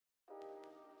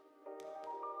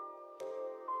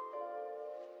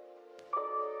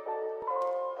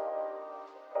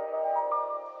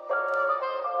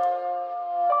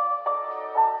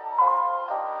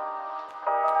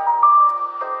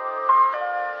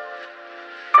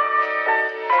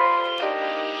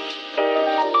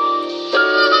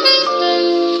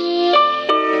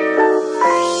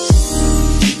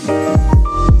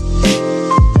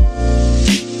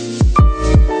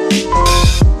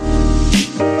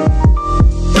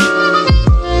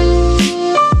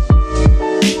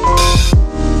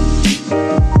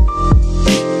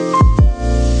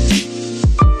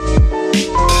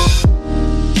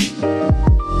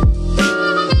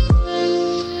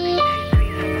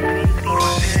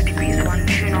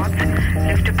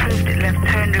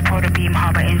turn report a beam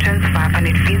harbour entrance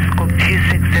 500 feet, scope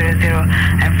 2600,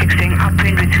 and fixing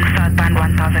upwind reduce southbound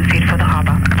 1000 feet for the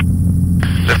harbour.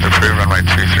 Left approved, runway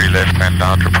 23 left and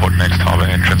down, report next harbour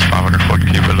entrance 500 foot,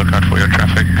 keep a lookout for your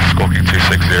traffic, squawking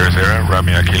 2600,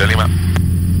 Romeo Kilo Lima.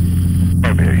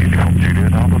 Romeo Uniform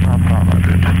Juliet, harbour mouth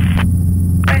 500.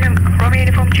 Romeo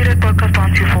Uniform Juliet, broadcast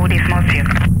 124, decimal 2.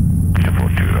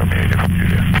 242, Romeo Uniform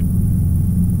Juliet.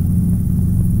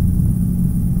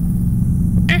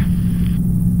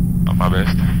 Not my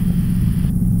best.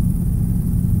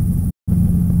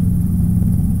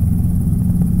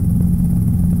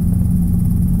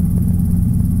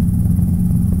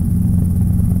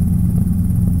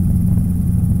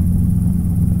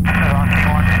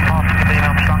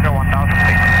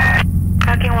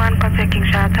 Tracking 1, contacting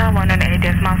Shelter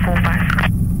 118.45.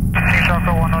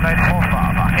 Shelter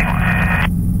 118.45, tracking 1.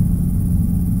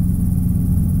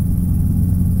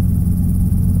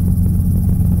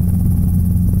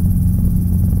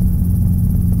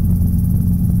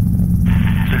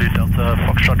 Zulu Delta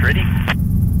Foxtrot ready.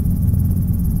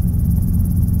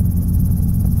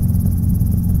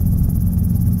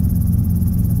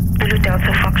 Zulu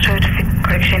Delta Foxtrot,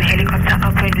 correction, helicopter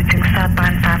upwind reaching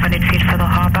southbound 500 feet for the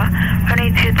harbour.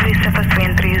 Runway 23, surface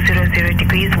wind 300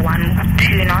 degrees, 12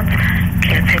 knots.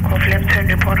 Clear takeoff left turn,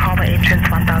 report harbour entrance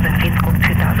 1000 feet, scope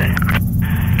 2000.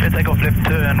 Clear takeoff left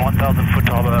turn, 1000 foot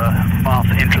harbour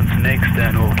mouth entrance next,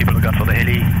 and we'll keep a lookout for the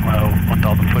heli,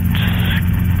 1000 foot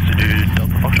Zulu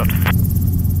Delta Foxtrot.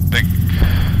 I think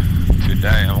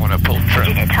today I want to pull trim.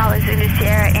 Unit Tower Zulu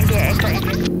Sierra, India Echo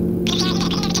Engine.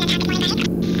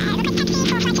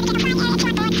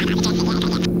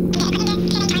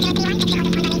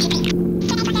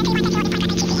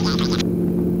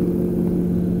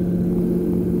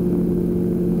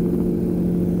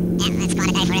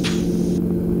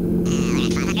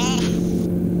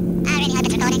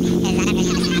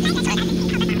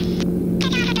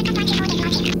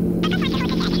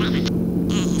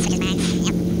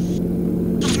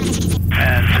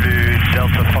 And Zulu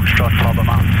Delta Foxtrot harbour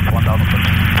mouth 1000 foot.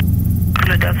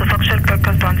 Zulu Delta Foxtrot,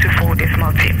 broadcast 124,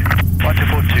 decimal 2.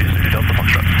 1242 Zulu Delta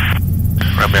Foxtrot.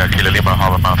 Romeo Kilo Lima,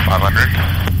 harbour mouth 500.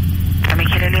 Romeo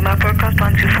Kilo Lima, broadcast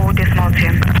 124, decimal 2.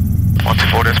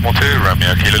 124.2,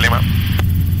 Romeo Kilo Lima.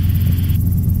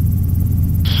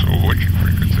 Switching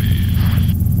frequencies.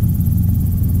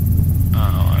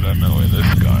 Oh, I don't know where this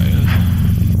guy is.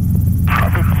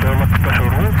 Traffic development special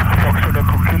rules. Foxtrot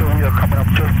Echo Kilo, we are coming up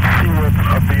just seaward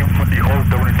beam from the old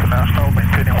Durban International,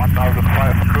 maintaining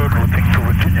 1500, routing to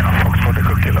Virginia. Foxtrot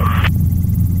Echo Kilo.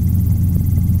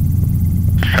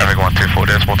 Traffic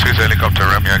 124.2, helicopter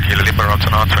Romeo Kilo Lima,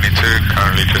 Robinson R22,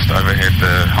 currently just overhead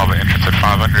the harbour entrance at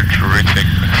 500, routing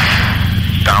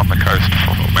down the coast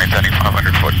for maintaining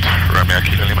 500 foot, Romeo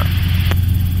Kilo Lima.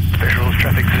 Specials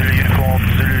traffic Zulu Uniform,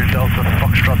 Zulu Delta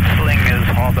Foxtrot Sling is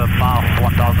harbour mouth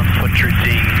 1000 foot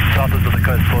routing southwards of the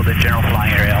coast for the general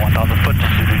flying area, 1000 foot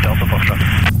Zulu Delta Foxtrot.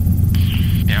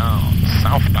 Yeah,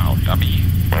 southbound, dummy.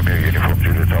 Romeo Uniform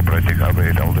Juliet operating over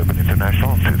 8 Old Durban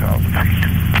International, 2000 feet.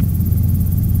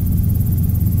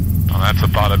 Oh, that's a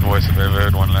pilot voice if I've ever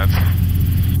heard one, lads.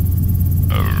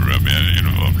 Romeo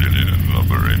Uniform Juliet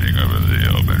operating over the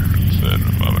entrance at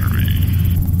 500 feet.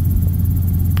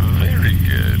 Very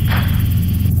good.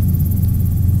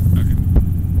 Okay.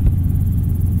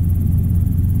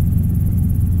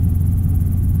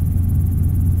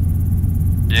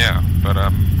 Yeah, but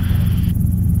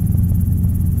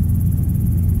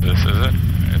this is it.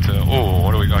 It's a, oh,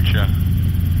 what do we got here?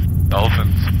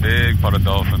 Dolphins, big pot of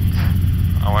dolphins.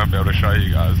 I won't be able to show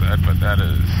you guys that, but that's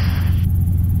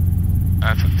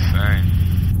insane.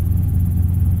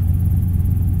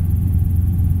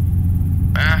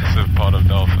 Massive pot of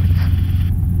dolphins.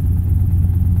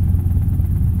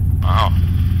 Wow.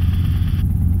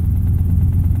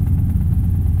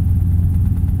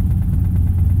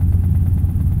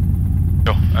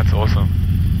 Oh, that's awesome.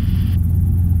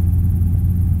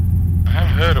 I have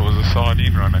heard it was a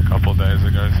sardine run a couple days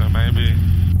ago, so maybe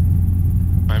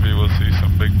we'll see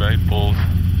some big bait balls.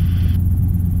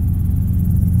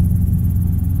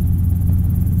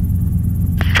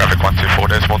 Traffic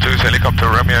 124.2, helicopter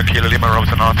Romeo Kilo Lima,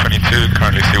 Robinson R22,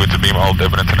 currently seawards to beam Old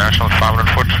Durban International, 500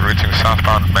 foot, routing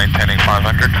southbound, maintaining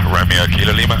 500, Romeo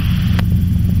Kilo Lima.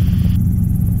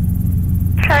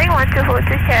 Charlie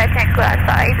 1242 Sierra Tango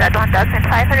outside at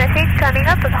 1500 feet, coming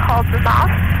up with a harbour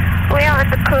mouth. We are on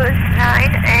the cruise 9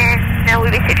 and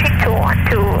we'll be switching to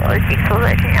 1206 for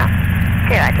Virginia.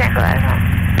 Sierra Tango outside.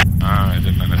 I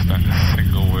didn't understand a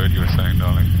single word you were saying,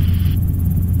 darling.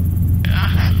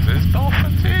 Yes, there's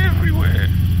dolphins everywhere.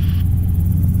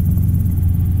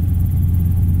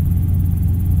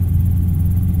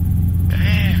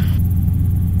 Damn.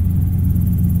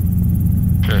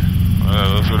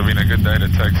 good day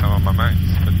to take some of my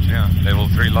mates. But yeah,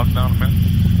 level 3 lockdown, man.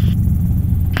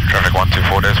 Traffic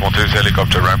 124.2,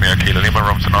 helicopter Romeo Kilo Lima,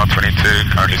 Robinson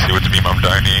R22, currently seawards beam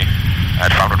Amdoni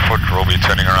at 500 foot. We'll be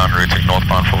turning around, routing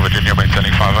northbound for Virginia,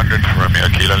 maintaining 500,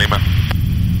 Romeo Kilo Lima.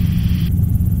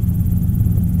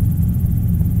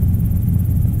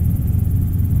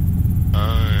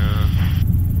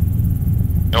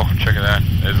 Oh, check it out.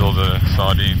 There's all the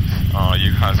sardines. Oh,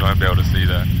 you guys won't be able to see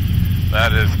that.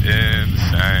 That is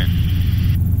insane.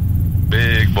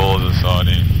 Big balls of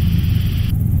sardines.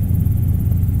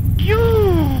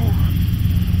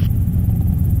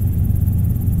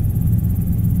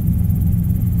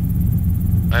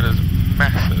 That is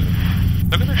massive.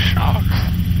 Look at the sharks.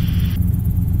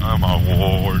 Oh my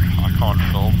ward. I can't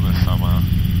film this somehow.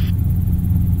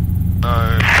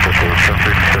 No.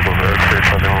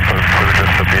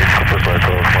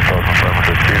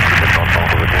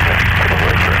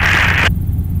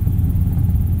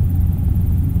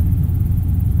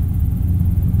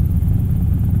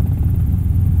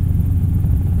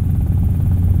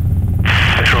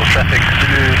 Traffic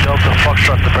Zulu Delta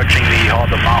Foxtrot approaching the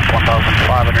harbour mouth,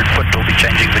 1,500 foot. Will be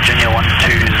changing Virginia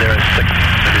 1206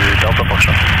 Zulu Delta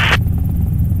Foxtrot.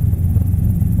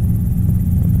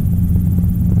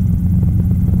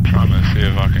 Trying to see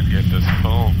if I can get this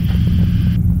filmed.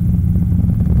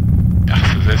 Yes,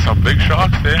 is there some big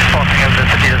sharks there? Passing over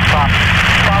the city this time.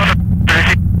 500.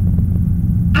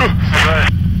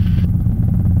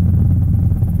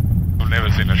 I've never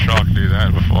seen a shark do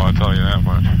that before, I'll tell you that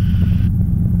much.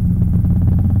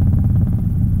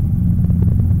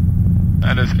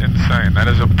 That is insane. That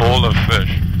is a ball of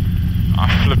fish. I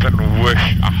flippin'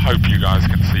 wish. I hope you guys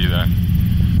can see that.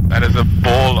 That is a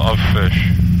ball of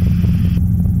fish.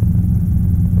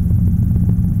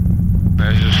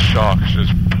 There's just sharks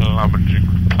just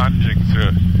plunging through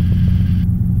it.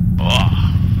 Oh.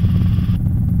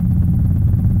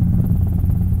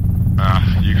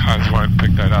 You guys won't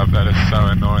pick that up. That is so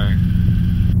annoying.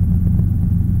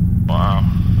 Wow.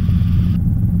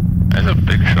 There's a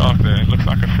big shark there. It looks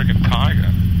like a freaking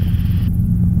tiger.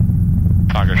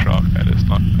 Tiger shark. That is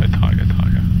not a tiger.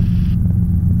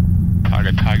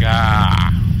 Tiger.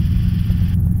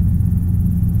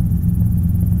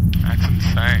 That's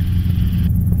insane.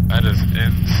 That is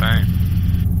insane.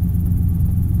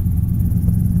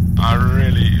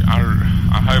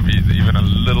 I hope even a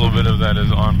little bit of that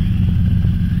is on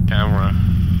camera.